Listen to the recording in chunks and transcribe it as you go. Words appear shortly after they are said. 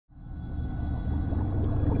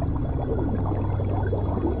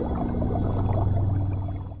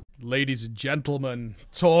Ladies and gentlemen,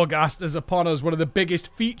 Torghast is upon us. One of the biggest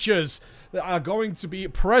features that are going to be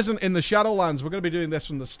present in the Shadowlands. We're going to be doing this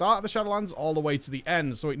from the start of the Shadowlands all the way to the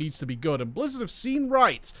end, so it needs to be good. And Blizzard have seen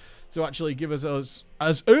right to actually give us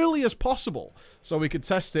as early as possible so we could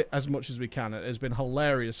test it as much as we can. It has been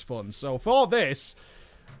hilarious fun. So for this,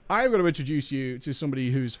 I'm going to introduce you to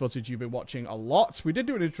somebody whose footage you've been watching a lot. We did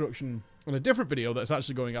do an introduction on a different video that's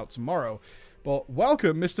actually going out tomorrow. But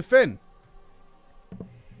welcome, Mr. Finn.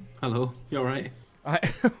 Hello, you alright?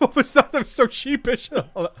 What was that? That was so sheepish.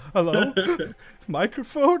 Hello?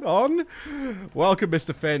 Microphone on? Welcome,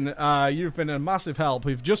 Mr. Finn. You've been a massive help.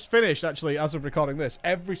 We've just finished, actually, as of recording this,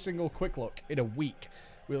 every single quick look in a week.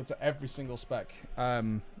 We looked at every single spec.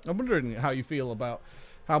 I'm wondering how you feel about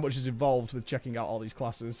how much is involved with checking out all these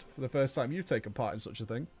classes for the first time you've taken part in such a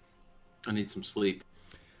thing. I need some sleep.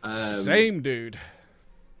 Same, dude.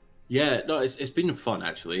 Yeah, no, it's been fun,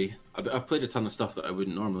 actually. I've played a ton of stuff that I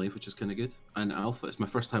wouldn't normally, which is kind of good. And Alpha, it's my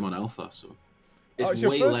first time on Alpha, so it's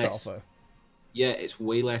way less. Alpha. Yeah, it's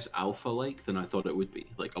way less Alpha-like than I thought it would be.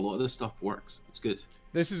 Like, a lot of this stuff works. It's good.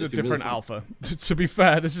 This is a different Alpha. To be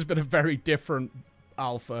fair, this has been a very different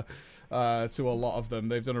Alpha to a lot of them.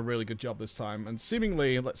 They've done a really good job this time. And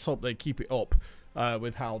seemingly, let's hope they keep it up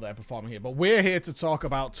with how they're performing here. But we're here to talk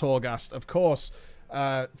about Torghast, of course.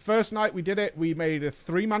 First night we did it, we made a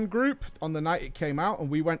 3-man group on the night it came out, and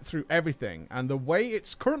we went through everything. And the way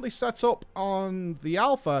it's currently set up on the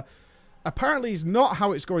Alpha apparently is not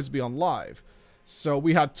how it's going to be on live. So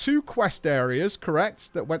we had 2 quest areas,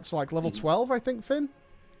 correct, that went to like level 12, I think, Finn?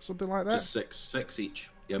 Something like that? Just six each.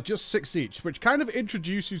 Yep. Just 6 each, which kind of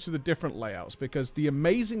introduce you to the different layouts, because the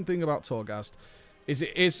amazing thing about Torghast is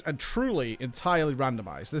it is truly entirely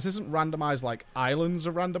randomized. This isn't randomized like islands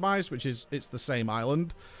are randomized, which is it's the same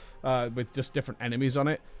island with just different enemies on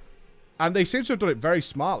it. And they seem to have done it very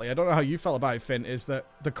smartly. I don't know how you felt about it, Finn, is that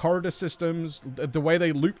the corridor systems, the way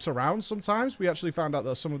they looped around sometimes, we actually found out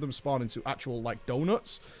that some of them spawn into actual like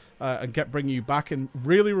donuts and bring you back, and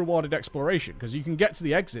really rewarded exploration, because you can get to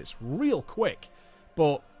the exits real quick,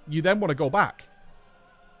 but you then want to go back.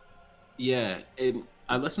 Yeah,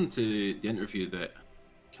 I listened to the interview that,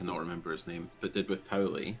 I cannot remember his name, but did with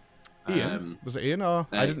Towley. Ian? Was it Ian, or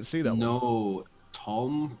I didn't see that one? No,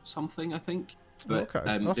 Tom something, I think. But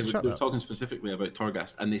okay. They were talking specifically about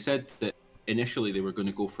Torghast, and they said that initially they were going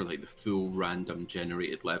to go for like the full random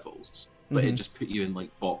generated levels, but it just put you in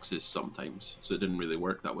like boxes sometimes, so it didn't really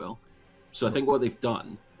work that well. So I think what they've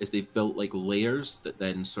done is they've built like layers that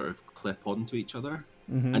then sort of clip onto each other,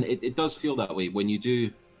 and it does feel that way when you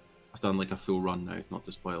do. I've done like a full run now, not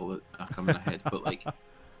to spoil it, I'm coming ahead, but like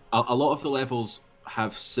a lot of the levels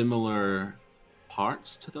have similar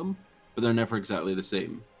parts to them, but they're never exactly the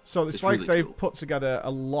same. So it's like really they've cool. put together a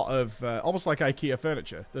lot of, almost like IKEA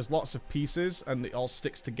furniture. There's lots of pieces, and it all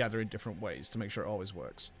sticks together in different ways to make sure it always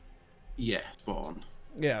works. Yeah, spot on.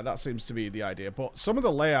 Yeah, that seems to be the idea. But some of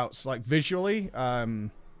the layouts, like visually,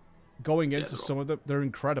 going into some of them, they're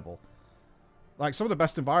incredible. Like some of the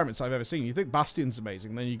best environments I've ever seen. You think Bastion's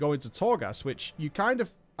amazing, then you go into Torghast, which you kind of,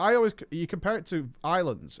 you compare it to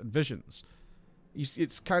Islands and Visions.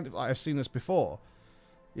 It's kind of like, I've seen this before.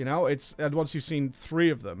 You know, and once you've seen 3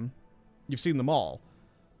 of them, you've seen them all.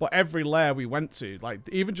 But every layer we went to, like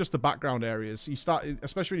even just the background areas, you start,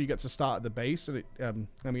 especially when you get to start at the base, and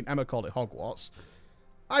I mean, Emma called it Hogwarts.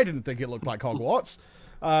 I didn't think it looked like Hogwarts,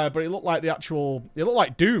 but it looked like it looked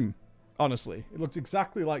like Doom. Honestly, it looked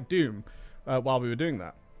exactly like Doom while we were doing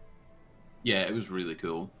that. Yeah, it was really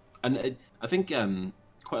cool, and I think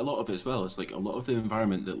quite a lot of it as well is like a lot of the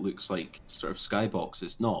environment that looks like sort of skybox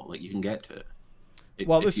is not like you can get to it.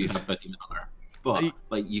 If you have a demon hunter, but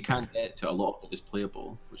like you can't get to a lot of it is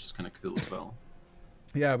playable, which is kind of cool as well.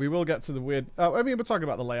 Yeah, we will get to the weird. I mean, we're talking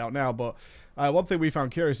about the layout now, but one thing we found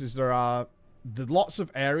curious is there are lots of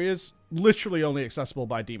areas literally only accessible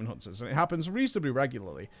by demon hunters, and it happens reasonably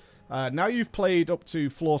regularly. Now you've played up to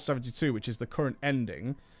floor 72, which is the current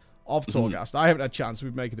ending of Torghast. I haven't had a chance.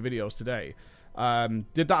 We've been making the videos today.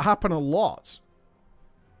 Did that happen a lot?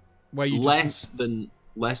 Where you less than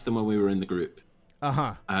when we were in the group.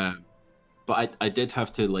 But I did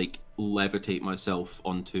have to like levitate myself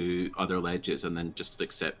onto other ledges and then just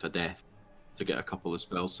accept a death to get a couple of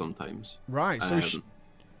spells sometimes. Right. So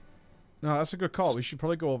no, that's a good call. We should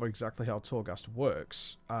probably go over exactly how Torghast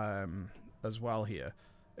works as well here.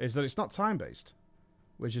 Is that it's not time-based,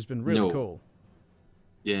 which has been really cool.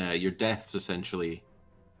 Yeah, your deaths essentially,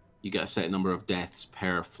 you get a set number of deaths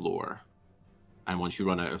per floor. And once you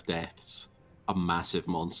run out of deaths, a massive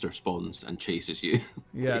monster spawns and chases you.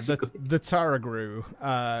 Yeah, the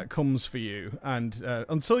Taragru comes for you, and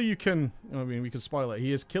until you can, I mean, we can spoil it,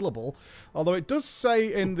 he is killable. Although it does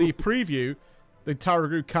say in the preview, the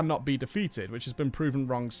Taragru cannot be defeated, which has been proven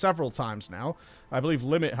wrong several times now. I believe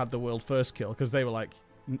Limit had the world first kill, because they were like,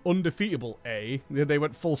 undefeatable, They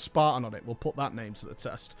went full Spartan on it. We'll put that name to the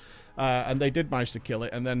test. And they did manage to kill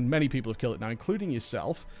it, and then many people have killed it now, including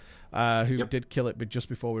yourself, who did kill it just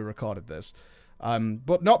before we recorded this.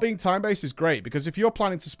 But not being time-based is great, because if you're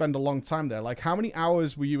planning to spend a long time there, like, how many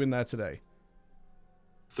hours were you in there today?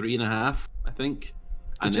 3.5, I think.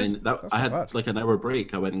 And then I had like an hour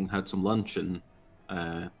break. I went and had some lunch, and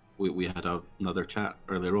we had another chat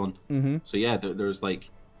earlier on. So yeah, there's like,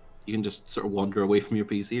 you can just sort of wander away from your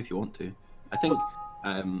PC if you want to. I think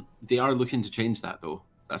they are looking to change that, though.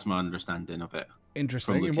 That's my understanding of it.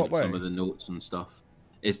 Interesting. From looking In what way? Some of the notes and stuff,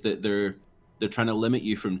 is that they're trying to limit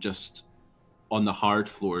you from just on the hard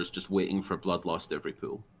floors, just waiting for bloodlust every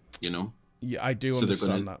pool. You know? Yeah, I do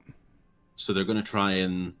understand that. So they're going to try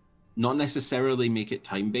and not necessarily make it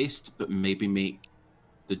time-based, but maybe make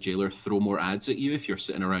the jailer throw more ads at you if you're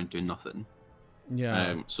sitting around doing nothing.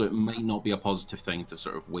 Yeah. So it might not be a positive thing to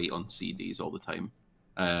sort of wait on CDs all the time,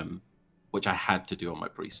 which I had to do on my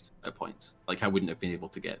priest at points. Like, I wouldn't have been able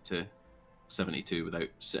to get to 72 without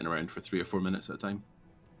sitting around for 3 or 4 minutes at a time.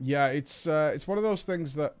 Yeah, it's one of those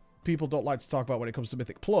things that people don't like to talk about when it comes to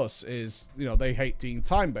Mythic Plus. Is, you know, they hate being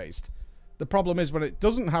time-based. The problem is when it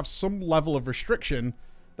doesn't have some level of restriction,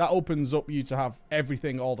 that opens up you to have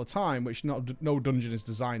everything all the time, which no dungeon is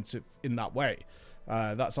designed to in that way.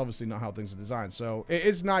 That's obviously not how things are designed. So it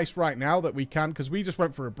is nice right now that we can, because we just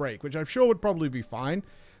went for a break, which I'm sure would probably be fine.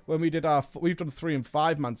 When we did we've done 3 and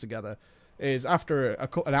 5 man together, is after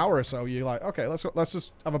an hour or so, you're like, okay, let's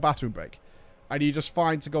just have a bathroom break. And you're just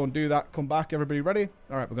fine to go and do that, come back, everybody ready?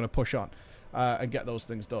 All right, we're going to push on and get those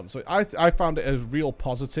things done. So I found it a real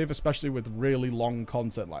positive, especially with really long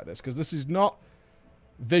content like this, because this is not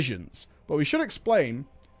Visions. But we should explain,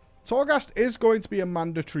 Torghast is going to be a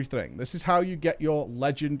mandatory thing. This is how you get your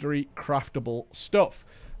legendary craftable stuff.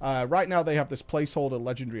 Right now they have this placeholder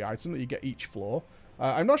legendary item that you get each floor.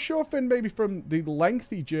 I'm not sure, Finn, maybe from the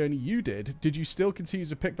lengthy journey you did you still continue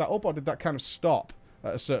to pick that up, or did that kind of stop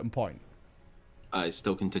at a certain point? I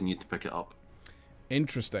still continued to pick it up.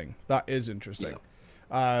 Interesting. That is interesting.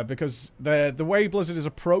 Yeah. Because the way Blizzard is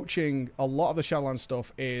approaching a lot of the Shadowlands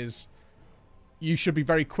stuff is you should be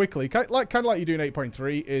very quickly, kind of like you do in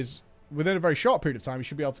 8.3, is within a very short period of time, you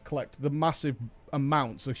should be able to collect the massive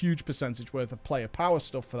amounts, a huge percentage worth of player power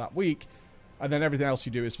stuff for that week, and then everything else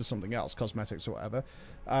you do is for something else, cosmetics or whatever.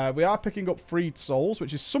 We are picking up freed souls,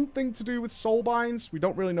 which is something to do with soul binds. We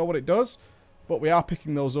don't really know what it does, but we are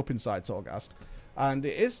picking those up inside Torghast. And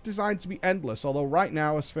it is designed to be endless, although right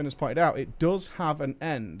now, as Finn has pointed out, it does have an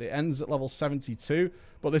end. It ends at level 72,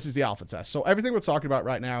 but this is the alpha test. So everything we're talking about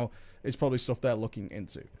right now is probably stuff they're looking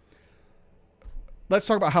into. Let's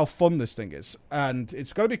talk about how fun this thing is. And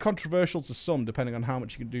it's going to be controversial to some, depending on how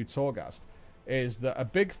much you can do Torghast. Is that a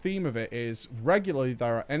big theme of it is regularly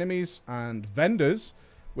there are enemies and vendors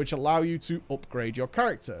which allow you to upgrade your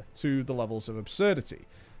character to the levels of absurdity.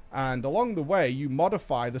 And along the way, you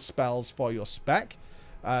modify the spells for your spec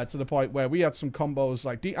to the point where we had some combos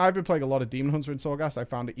like... I've been playing a lot of Demon Hunter in Torghast. I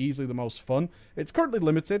found it easily the most fun. It's currently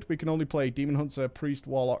limited. We can only play Demon Hunter, Priest,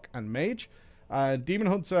 Warlock, and Mage. Demon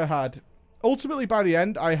Hunter had... Ultimately, by the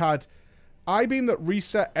end, I had I-Beam that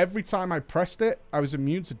reset every time I pressed it. I was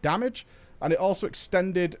immune to damage. And it also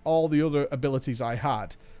extended all the other abilities I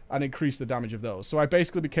had and increased the damage of those. So I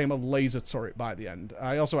basically became a laser turret by the end.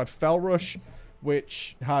 I also had Fell Rush,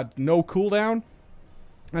 which had no cooldown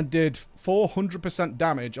and did 400%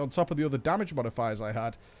 damage on top of the other damage modifiers I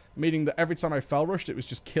had, meaning that every time I Fell Rushed, it was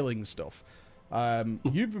just killing stuff.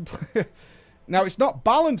 You've been now, it's not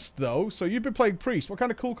balanced, though, so you've been playing Priest. What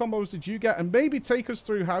kind of cool combos did you get? And maybe take us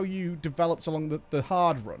through how you developed along the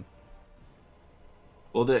hard run.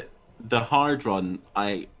 Well, the hard run,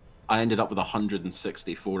 I ended up with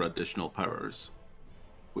 164 additional powers,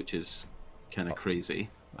 which is kind of crazy.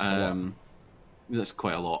 That's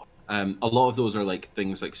quite a lot. A lot of those are like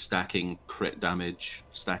things like stacking crit damage,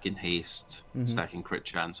 stacking haste, stacking crit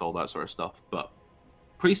chance, all that sort of stuff. But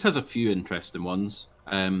Priest has a few interesting ones.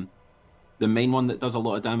 The main one that does a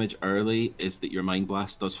lot of damage early is that your Mind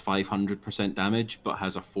Blast does 500% damage, but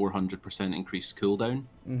has a 400% increased cooldown.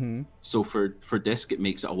 So for disc, it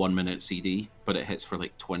makes it a 1 minute CD, but it hits for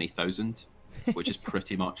like 20,000, which is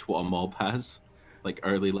pretty much what a mob has, like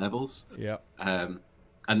early levels. Yeah.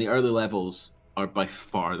 And the early levels are by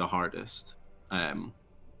far the hardest.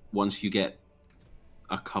 Once you get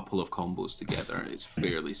a couple of combos together, it's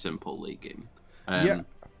fairly simple late game. Yeah.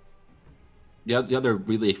 The other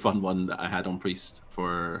really fun one that I had on Priest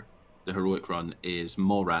for the heroic run is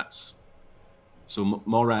Maw Rats. So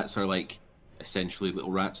Maw Rats are like essentially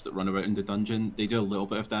little rats that run about in the dungeon. They do a little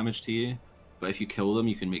bit of damage to you, but if you kill them,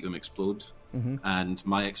 you can make them explode. And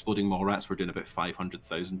my exploding Maw Rats were doing about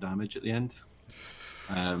 500,000 damage at the end,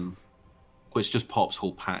 which just pops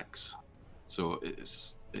whole packs. So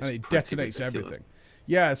it's and it detonates ridiculous. everything.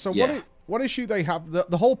 Yeah. So what issue they have?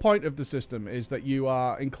 The whole point of the system is that you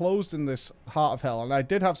are enclosed in this heart of hell. And I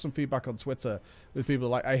did have some feedback on Twitter with people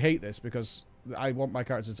like, I hate this because I want my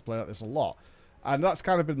characters to play like this a lot. And that's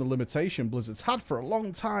kind of been the limitation Blizzard's had for a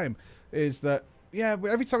long time, is that, yeah,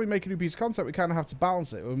 every time we make a new piece of content, we kind of have to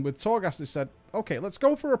balance it. And with Torghast, they said, okay, let's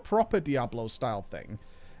go for a proper Diablo-style thing.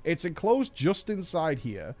 It's enclosed just inside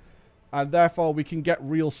here, and therefore we can get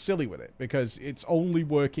real silly with it, because it's only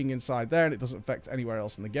working inside there, and it doesn't affect anywhere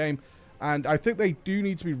else in the game. And I think they do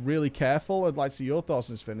need to be really careful. I'd like to see your thoughts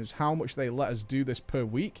on this, Finn, is how much they let us do this per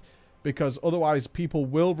week, because otherwise people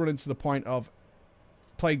will run into the point of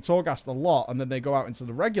playing Torghast a lot, and then they go out into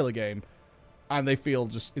the regular game, and they feel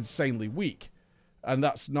just insanely weak. And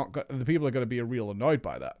that's not the people are going to be real annoyed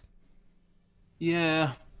by that.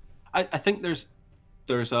 Yeah, I think there's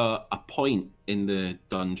a point in the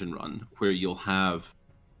dungeon run where you'll have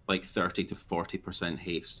like 30 to 40%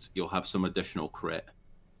 haste. You'll have some additional crit,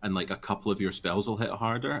 and like a couple of your spells will hit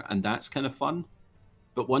harder, and that's kind of fun.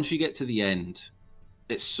 But once you get to the end,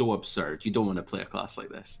 it's so absurd. You don't want to play a class like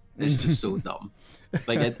this. It's just so dumb.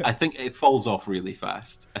 Like I think it falls off really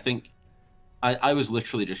fast. I think I was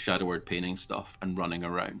literally just shadow word painting stuff and running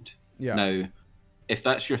around. Yeah. Now, if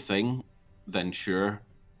that's your thing, then sure,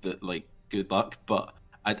 that like good luck. But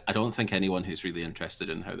I don't think anyone who's really interested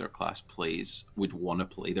in how their class plays would want to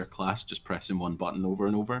play their class just pressing one button over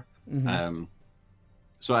and over.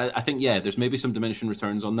 So I think, yeah, there's maybe some diminishing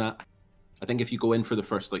returns on that. I think if you go in for the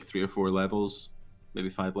first like 3 or 4 levels, maybe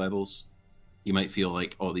 5 levels, you might feel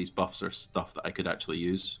like, oh, these buffs are stuff that I could actually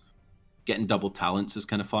use. Getting double talents is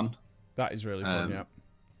kind of fun. That is really fun, yeah.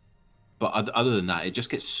 But other than that, it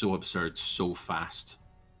just gets so absurd so fast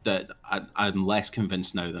that I'm less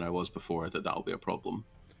convinced now than I was before that that'll be a problem.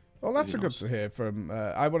 Well, that's good to hear. From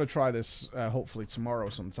I want to try this hopefully tomorrow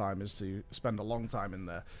sometime, is to spend a long time in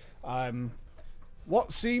there.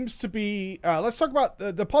 What seems to be... let's talk about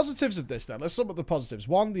the positives of this then. Let's talk about the positives.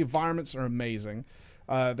 One, the environments are amazing.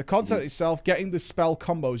 The content itself, getting the spell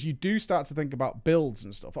combos, you do start to think about builds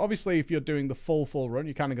and stuff. Obviously, if you're doing the full run,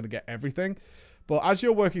 you're kind of going to get everything. But as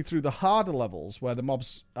you're working through the harder levels, where the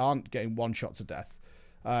mobs aren't getting one-shot to death,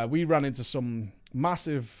 we ran into some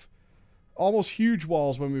massive, almost huge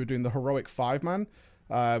walls when we were doing the heroic 5-man,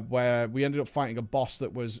 where we ended up fighting a boss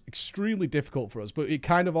that was extremely difficult for us, but it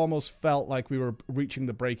kind of almost felt like we were reaching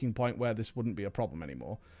the breaking point where this wouldn't be a problem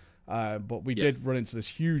anymore. But we did run into this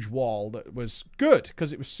huge wall that was good,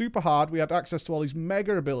 because it was super hard. We had access to all these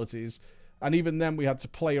mega abilities, and even then we had to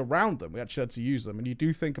play around them. We actually had to use them. And you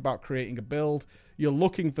do think about creating a build. You're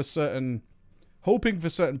looking for hoping for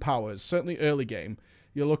certain powers, certainly early game.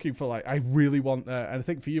 You're looking for, like, I really want, and I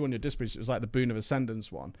think for you on your dispatch, it was like the Boon of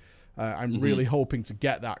Ascendance one. I'm really hoping to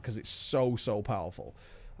get that, because it's so powerful.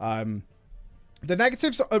 The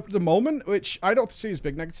negatives at the moment, which I don't see as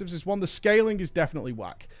big negatives, is one, the scaling is definitely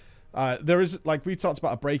whack. There is, like, we talked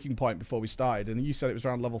about a breaking point before we started, and you said it was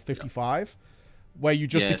around level 55, where you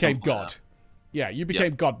just became God. Like yeah, you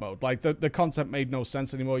became God mode. Like, the content made no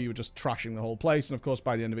sense anymore. You were just trashing the whole place, and of course,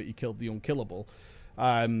 by the end of it, you killed the unkillable.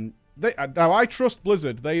 Now, I trust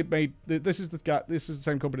Blizzard. They made... This is the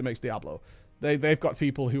same company that makes Diablo. They've got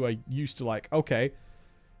people who are used to, like, okay,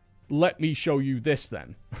 let me show you this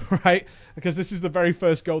then, right? Because this is the very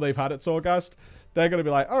first go they've had at Torghast. They're going to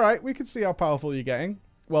be like, all right, we can see how powerful you're getting.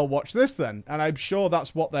 Well, watch this then. And I'm sure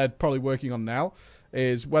that's what they're probably working on now,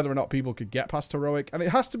 is whether or not people could get past Heroic. And it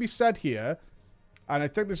has to be said here, and I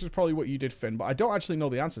think this is probably what you did, Finn, but I don't actually know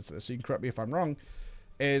the answer to this, so you can correct me if I'm wrong,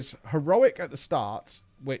 is Heroic at the start,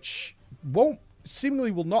 which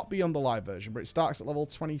seemingly will not be on the live version, but it starts at level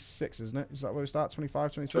 26, isn't it? Is that where it starts?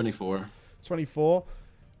 25, 26? 24. 24?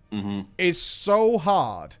 Is so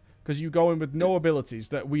hard, because you go in with no abilities,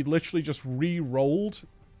 that we literally just re-rolled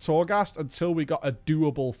Torghast until we got a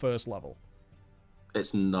doable first level.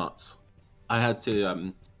 It's nuts. I had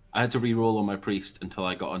to re-roll on my priest until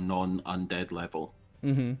I got a non-undead level.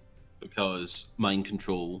 Because mind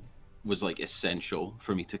control was like essential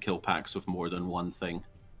for me to kill packs with more than one thing.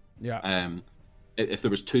 Yeah. If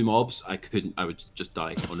there was 2 mobs, I would just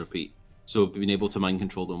die on repeat. So being able to mind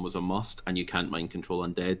control them was a must, and you can't mind control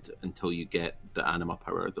undead until you get the anima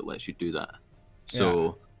power that lets you do that.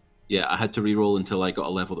 So Yeah, I had to re-roll until I got a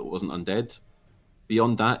level that wasn't undead.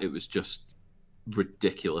 Beyond that, it was just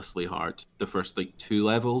ridiculously hard. The first like 2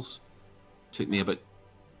 levels took me about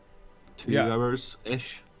 2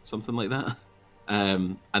 hours-ish, something like that.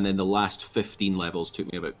 And then the last 15 levels took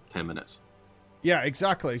me about 10 minutes. Yeah,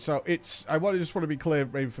 exactly. So it's, just want to be clear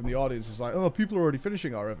maybe from the audience, it's like, oh, people are already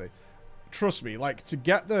finishing already. Trust me, like, to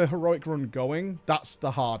get the heroic run going, that's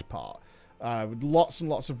the hard part. With lots and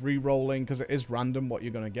lots of re-rolling, because it is random what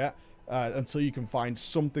you're going to get, until you can find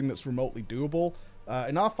something that's remotely doable.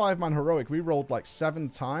 In our 5-man heroic, we rolled like 7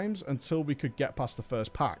 times until we could get past the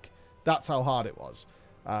first pack. That's how hard it was.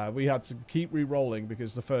 We had to keep re-rolling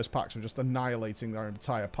because the first packs were just annihilating our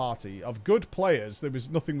entire party of good players. There was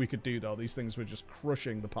nothing we could do, though. These things were just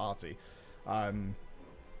crushing the party.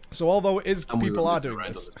 So although it is, people are doing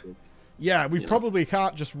this. Yeah, we probably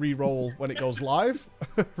can't just re-roll when it goes live,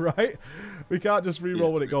 right? We can't just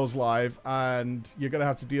re-roll when it goes live, and you're going to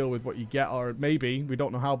have to deal with what you get, or maybe, we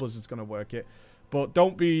don't know how Blizzard's going to work it, but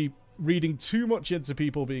don't be reading too much into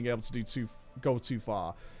people being able to go too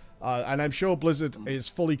far. And I'm sure Blizzard is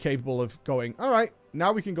fully capable of going, all right,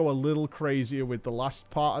 now we can go a little crazier with the last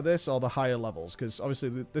part of this, or the higher levels, because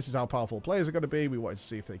obviously this is how powerful players are going to be. We wanted to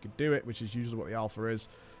see if they could do it, which is usually what the alpha is.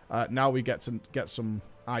 Now we get to get some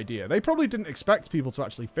idea. They probably didn't expect people to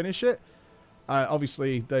actually finish it.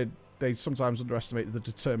 Obviously, they sometimes underestimate the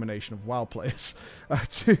determination of WoW players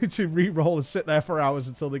to re-roll and sit there for hours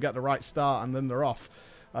until they get the right start, and then they're off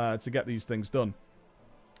to get these things done.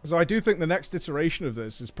 So I do think the next iteration of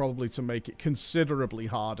this is probably to make it considerably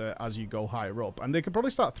harder as you go higher up. And they could probably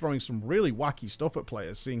start throwing some really wacky stuff at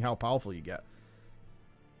players, seeing how powerful you get.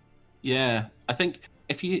 Yeah, I think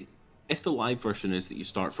if the live version is that you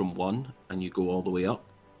start from 1 and you go all the way up,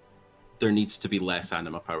 there needs to be less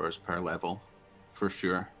anima powers per level, for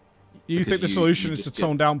sure. You think the solution is to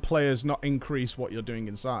tone down players, not increase what you're doing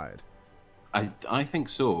inside? I think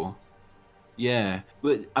so. Yeah,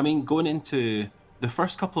 but I mean, going into the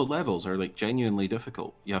first couple of levels are like genuinely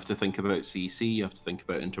difficult. You have to think about CC, you have to think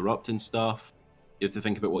about interrupting stuff, you have to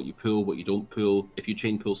think about what you pull, what you don't pull. If you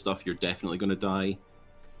chain pull stuff, you're definitely going to die.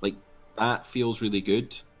 Like, that feels really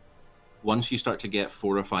good. Once you start to get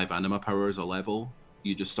 4 or 5 anima powers a level,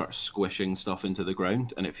 you just start squishing stuff into the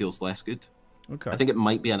ground, and it feels less good. Okay. I think it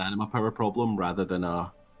might be an anima power problem rather than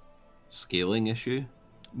a scaling issue.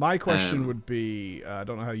 My question would be, I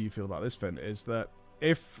don't know how you feel about this, Finn, is that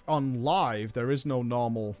if on live there is no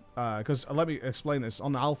normal, because let me explain this.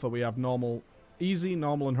 On alpha we have normal, easy,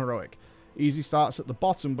 normal, and heroic. Easy starts at the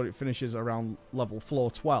bottom, but it finishes around level floor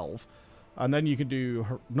 12. And then you can do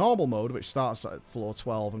normal mode, which starts at floor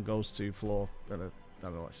 12 and goes to floor, I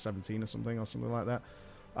don't know, like 17 or something like that.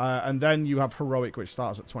 And then you have heroic, which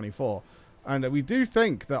starts at 24. And we do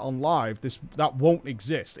think that on live, that won't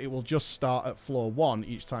exist. It will just start at floor 1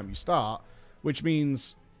 each time you start, which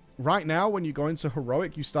means right now, when you go into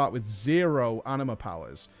heroic, you start with 0 anima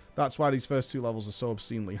powers. That's why these first 2 levels are so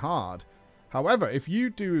obscenely hard. However, if you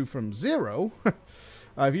do from 0,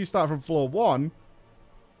 if you start from floor 1,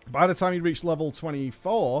 by the time you reach level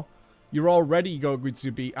 24, you're already going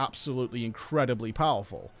to be absolutely incredibly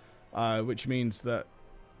powerful. Which means that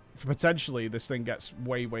potentially this thing gets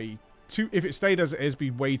way too... If it stayed as it is,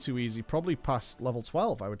 be way too easy. Probably past level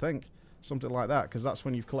 12, I would think. Something like that, because that's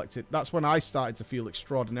when you've collected... That's when I started to feel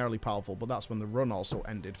extraordinarily powerful, but that's when the run also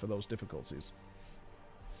ended for those difficulties.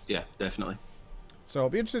 Yeah, definitely. So I'll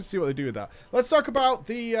be interested to see what they do with that. Let's talk about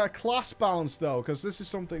the class balance, though, because this is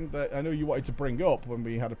something that I know you wanted to bring up when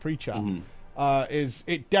we had a pre-chat. Is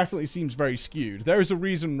it definitely seems very skewed. There is a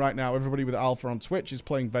reason right now everybody with Alpha on Twitch is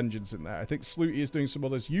playing Vengeance in there. I think Sluty is doing some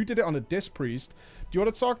others. You did it on a Disc Priest. Do you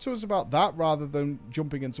want to talk to us about that rather than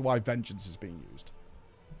jumping into why Vengeance is being used?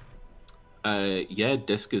 Yeah,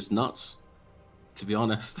 Disc is nuts, to be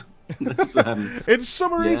honest. In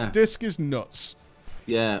summary, yeah. Disc is nuts.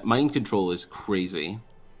 Yeah, mind control is crazy.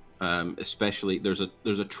 Especially there's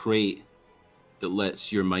a trait that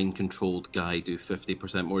lets your mind controlled guy do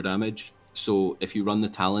 50% more damage. So if you run the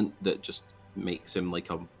talent that just makes him like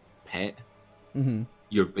a pet,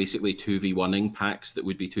 you're basically 2v1ing packs that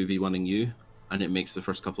would be 2v1ing you, and it makes the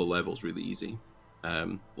first couple of levels really easy.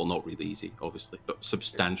 Well, not really easy, obviously, but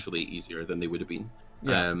substantially easier than they would have been.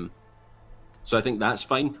 Yeah. So I think that's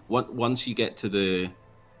fine. Once you get to the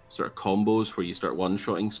sort of combos where you start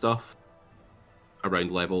one-shotting stuff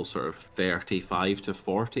around level sort of 35 to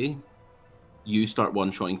 40, you start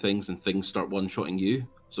one-shotting things and things start one-shotting you.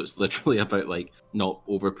 So it's literally about like not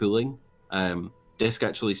overpulling. Disc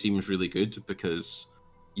actually seems really good because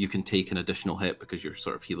you can take an additional hit because you're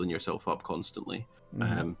sort of healing yourself up constantly.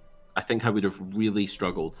 I think I would have really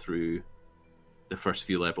struggled through the first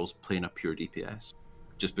few levels playing a pure DPS.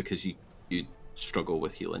 just because you struggle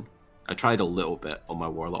with healing. I tried a little bit on my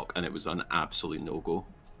Warlock, and it was an absolute no-go.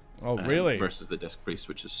 Oh, really? Versus the Disc Priest,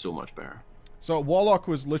 which is so much better. So Warlock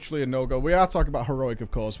was literally a no-go. We are talking about Heroic,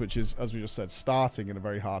 of course, which is, as we just said, starting in a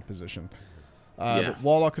very hard position. But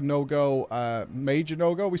Warlock a no-go, Mage a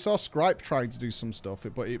no-go. We saw Scripe trying to do some stuff,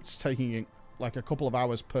 but it's taking like a couple of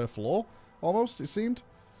hours per floor, almost, it seemed.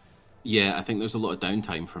 Yeah, I think there's a lot of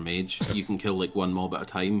downtime for Mage. You can kill like one mob at a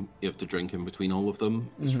time. You have to drink in between all of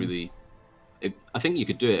them. It's really... I think you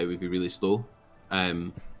could do it. It would be really slow.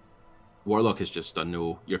 Warlock is just a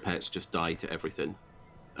no. Your pets just die to everything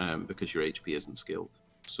because your HP isn't scaled.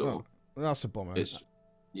 So that's a bummer. It's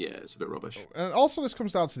a bit rubbish. And also, this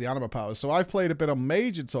comes down to the anima powers. So I've played a bit on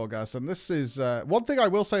Mage in Torghast, and this is one thing I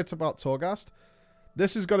will say about Torghast.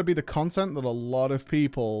 This is going to be the content that a lot of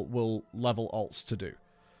people will level alts to do.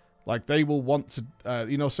 Like, they will want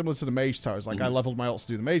to, similar to the Mage Towers. Like, I leveled my alts to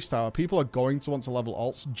do the Mage Tower. People are going to want to level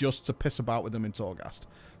alts just to piss about with them in Torghast.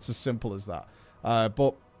 It's as simple as that.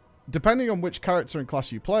 But depending on which character and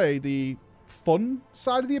class you play, the fun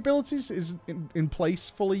side of the abilities is in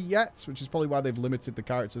place fully yet, which is probably why they've limited the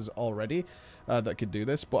characters already that could do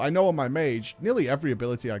this. But I know on my Mage, nearly every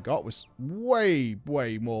ability I got was way,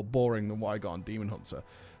 way more boring than what I got on Demon Hunter.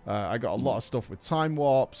 I got a lot of stuff with time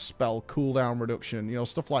warp, spell cooldown reduction,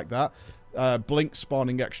 stuff like that. Blink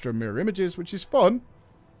spawning extra mirror images, which is fun.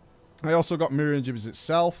 I also got mirror images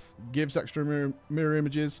itself, gives extra mirror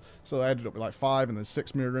images, so I ended up with like 5 and then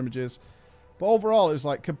 6 mirror images. But overall, it was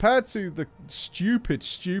like, compared to the stupid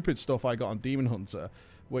stuff I got on Demon Hunter,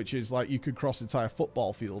 which is like you could cross entire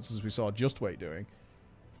football fields, as we saw Just Wait doing,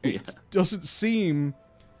 it doesn't seem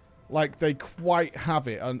like they quite have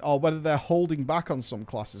it, or whether they're holding back on some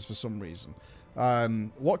classes for some reason.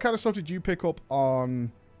 What kind of stuff did you pick up on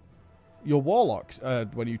your Warlock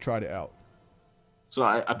when you tried it out? So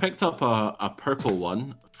I picked up a purple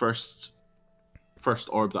one. First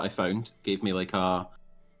orb that I found gave me like a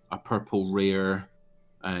purple rare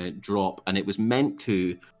drop, and it was meant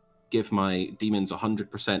to give my demons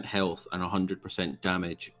 100% health and 100%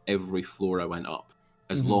 damage every floor I went up,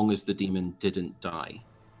 as long as the demon didn't die.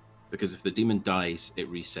 Because if the demon dies, it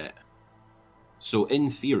reset. So in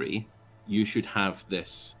theory, you should have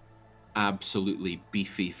this absolutely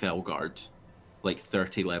beefy Felguard, like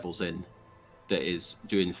 30 levels in, that is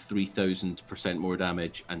doing 3,000% more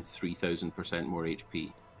damage and 3,000% more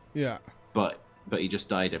HP. Yeah. But he just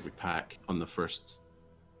died every pack on the first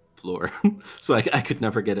floor. So I could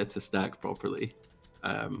never get it to stack properly.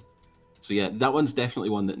 So yeah, that one's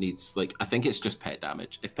definitely one that needs, like, I think it's just pet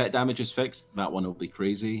damage. If pet damage is fixed, that one will be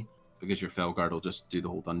crazy, because your Felguard will just do the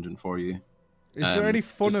whole dungeon for you. Is there any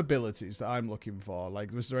fun abilities that I'm looking for?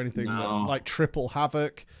 Like, was there anything like triple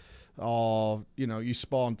havoc, or you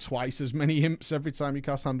spawn twice as many imps every time you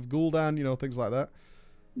cast Hand of Gul'dan, things like that?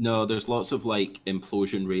 No, there's lots of like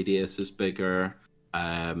implosion radius is bigger.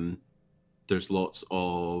 There's lots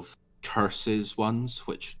of curses ones,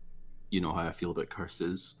 which you know how I feel about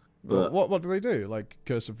curses. But what do they do? Like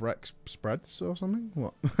Curse of Rex spreads or something?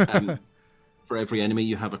 What? For every enemy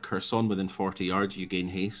you have a curse on within 40 yards, you gain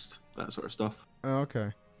haste, that sort of stuff. Oh,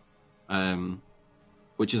 okay.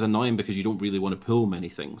 Which is annoying because you don't really want to pull many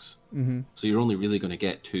things. So you're only really going to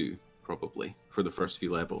get 2, probably, for the first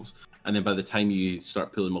few levels. And then by the time you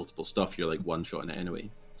start pulling multiple stuff, you're like one-shotting it anyway.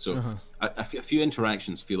 So a few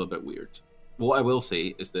interactions feel a bit weird. What I will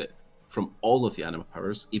say is that from all of the anima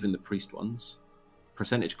powers, even the priest ones,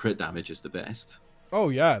 percentage crit damage is the best. Oh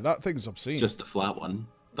yeah, that thing's obscene. Just the flat one.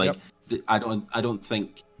 Like, I don't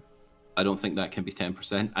think that can be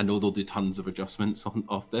 10%. I know they'll do tons of adjustments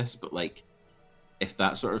off this, but like, if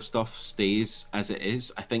that sort of stuff stays as it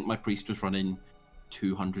is, I think my priest was running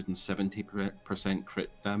 270% crit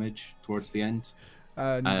damage towards the end.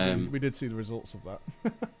 We did see the results of that.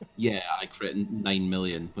 Yeah, I crit 9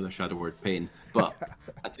 million with a Shadow Word Pain. But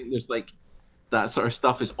I think there's like, that sort of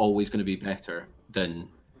stuff is always going to be better than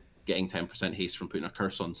getting 10% haste from putting a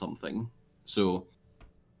curse on something. So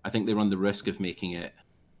I think they run the risk of making it,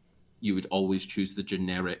 you would always choose the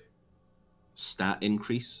generic stat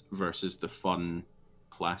increase versus the fun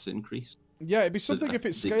class increase. Yeah, it'd be something if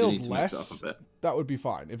it scaled less, that would be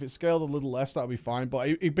fine. If it scaled a little less, that would be fine. But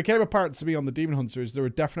it became apparent to me on the Demon Hunter is there were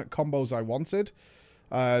definite combos I wanted.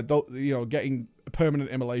 Getting a permanent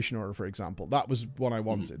immolation aura, for example. That was one I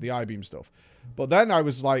wanted, the I-beam stuff. But then I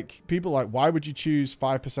was like, people like, why would you choose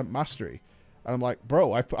 5% mastery? And I'm like,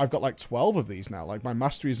 bro, I've got like 12 of these now. Like, my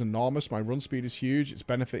mastery is enormous. My run speed is huge. It's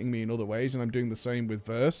benefiting me in other ways. And I'm doing the same with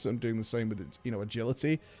verse. I'm doing the same with,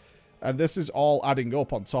 agility. And this is all adding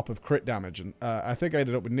up on top of crit damage. And I think I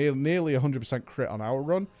ended up with nearly 100% crit on our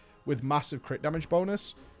run with massive crit damage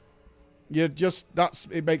bonus.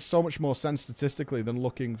 It makes so much more sense statistically than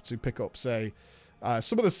looking to pick up, say,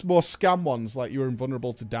 some of the more scam ones, like you're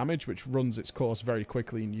invulnerable to damage, which runs its course very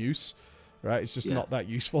quickly in use, right? It's just not that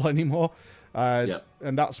useful anymore.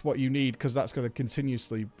 And that's what you need, because that's going to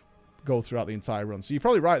continuously go throughout the entire run. So you're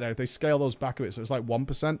probably right there. If they scale those back a bit, so it's like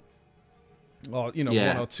 1%, or, 1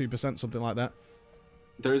 or 2%, something like that.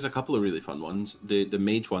 There's a couple of really fun ones. The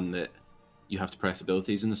mage one that you have to press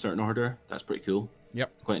abilities in a certain order, that's pretty cool.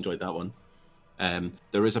 Yep. Quite enjoyed that one.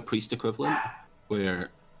 There is a priest equivalent where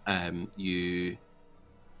you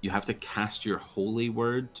have to cast your holy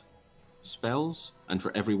word spells, and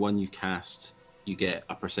for every one you cast, you get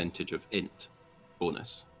a percentage of int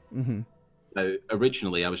bonus. Mm-hmm. Now,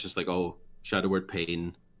 originally, I was just like, oh, Shadow Word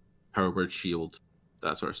Pain, Power Word Shield,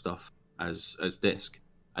 that sort of stuff as disc.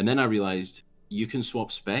 And then I realized you can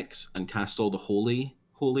swap specs and cast all the holy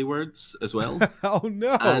words as well. Oh,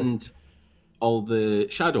 no. And all the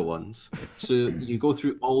shadow ones. So you go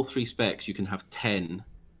through all 3 specs, you can have 10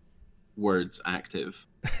 words active.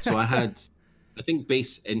 So I think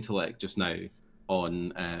base intellect just now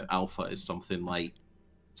on alpha is something like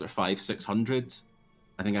sort of 500-600.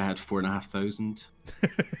 I think I had 4,500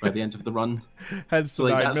 by the end of the run. Hence so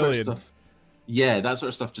like 9 million. Sort of stuff, that sort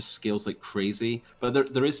of stuff just scales like crazy.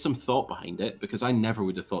 But there is some thought behind it, because I never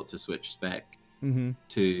would have thought to switch spec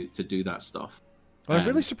to do that stuff. Well, I'm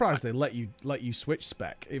really surprised they let you switch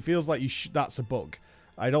spec. It feels like that's a bug.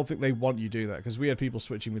 I don't think they want you to do that, because we had people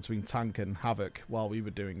switching between tank and havoc while we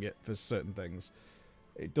were doing it for certain things.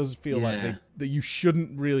 It does feel like that you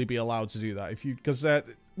shouldn't really be allowed to do that, because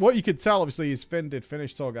what you could tell obviously is Finn did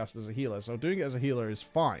finish Torghast as a healer, so doing it as a healer is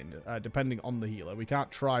fine, depending on the healer. We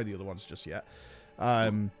can't try the other ones just yet.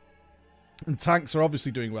 And tanks are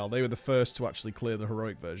obviously doing well. They were the first to actually clear the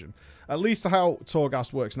heroic version. At least how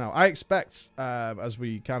Torghast works now. I expect, as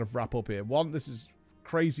we kind of wrap up here, this is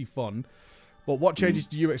crazy fun, but what changes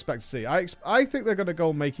do you expect to see? I think they're going to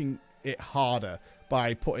go making it harder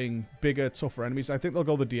by putting bigger, tougher enemies. I think they'll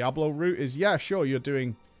go the Diablo route. Sure, you're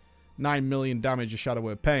doing 9 million damage of Shadow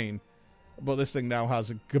Word Pain, but this thing now has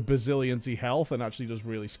a bazillion health and actually does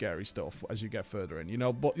really scary stuff as you get further in,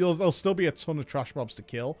 But there'll still be a ton of trash mobs to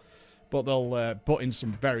kill, but they'll put in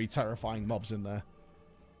some very terrifying mobs in there.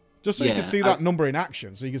 Just so you can see that number in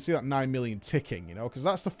action, so you can see that 9 million ticking, because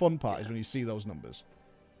that's the fun part, is when you see those numbers.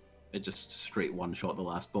 It just straight one-shot the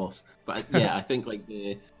last boss. But I think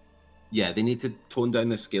they need to tone down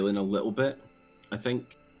the scaling a little bit. I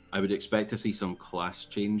think I would expect to see some class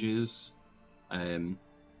changes,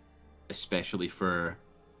 especially for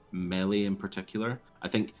melee in particular. I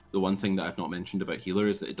think the one thing that I've not mentioned about healer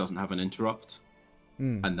is that it doesn't have an interrupt,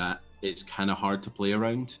 and that it's kind of hard to play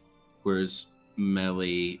around, whereas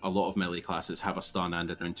a lot of melee classes have a stun and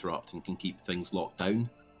an interrupt and can keep things locked down,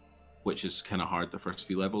 which is kind of hard the first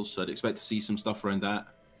few levels. So I'd expect to see some stuff around that.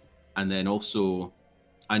 And then also,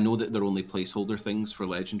 I know that they're only placeholder things for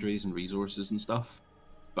legendaries and resources and stuff,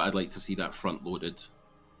 but I'd like to see that front loaded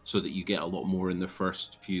so that you get a lot more in the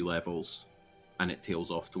first few levels and it tails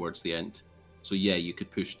off towards the end. So you could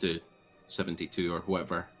push to 72 or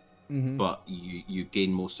whatever, but you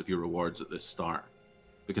gain most of your rewards at the start,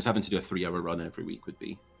 because having to do a 3-hour run every week would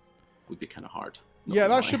be kind of hard.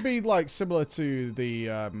 That should be like similar to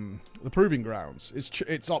the Proving Grounds.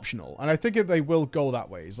 It's optional, and I think they will go that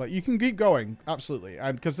way. It's like you can keep going, absolutely,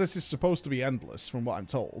 and because this is supposed to be endless, from what I'm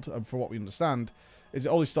told and from what we understand, is it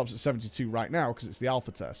only stops at 72 right now because it's the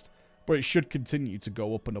alpha test, but it should continue to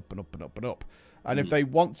go up and up and up and up and up. And if they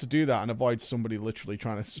want to do that and avoid somebody literally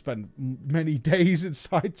trying to spend many days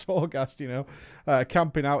inside Torghast,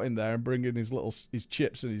 camping out in there and bringing his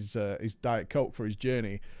chips and his Diet Coke for his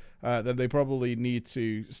journey, then they probably need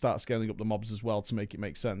to start scaling up the mobs as well to make it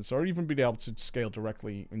make sense, or even be able to scale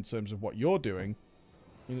directly in terms of what you're doing,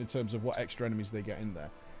 in terms of what extra enemies they get in there.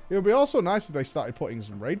 It would be also nice if they started putting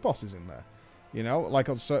some raid bosses in there. Like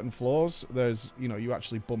on certain floors, there's, you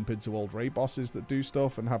actually bump into old raid bosses that do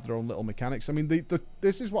stuff and have their own little mechanics. I mean,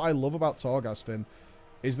 this is what I love about Torghast, Finn,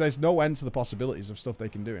 is there's no end to the possibilities of stuff they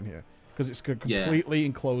can do in here, because it's a completely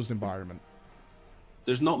enclosed environment.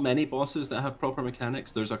 There's not many bosses that have proper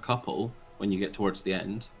mechanics. There's a couple when you get towards the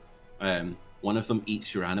end. One of them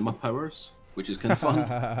eats your anima powers, which is kind of fun.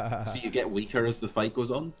 So you get weaker as the fight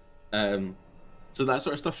goes on. So that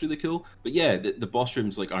sort of stuff's really cool. But the boss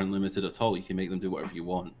rooms aren't limited at all. You can make them do whatever you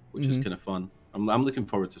want, which is kind of fun. I'm looking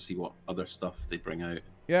forward to see what other stuff they bring out.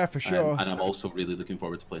 Yeah, for sure. And I'm also really looking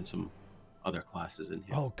forward to playing some other classes in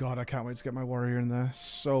here. Oh god, I can't wait to get my warrior in there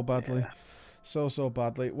so badly. So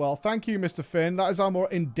badly. Well, thank you, Mr. Finn. That is our more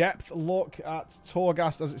in-depth look at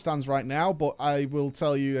Torghast as it stands right now, but I will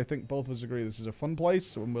tell you, I think both of us agree this is a fun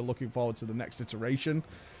place, and we're looking forward to the next iteration.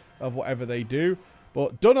 of whatever they do.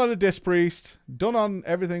 But done on a Disc Priest, done on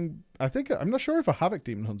everything. I'm not sure if a Havoc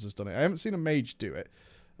Demon Hunter's done it. I haven't seen a Mage do it.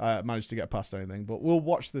 Managed to get past anything, but we'll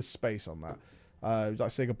watch this space on that. Would you like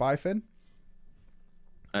to say goodbye, Finn?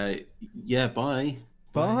 Yeah, bye.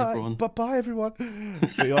 Bye, everyone. Bye, everyone.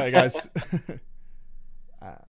 See you later, guys.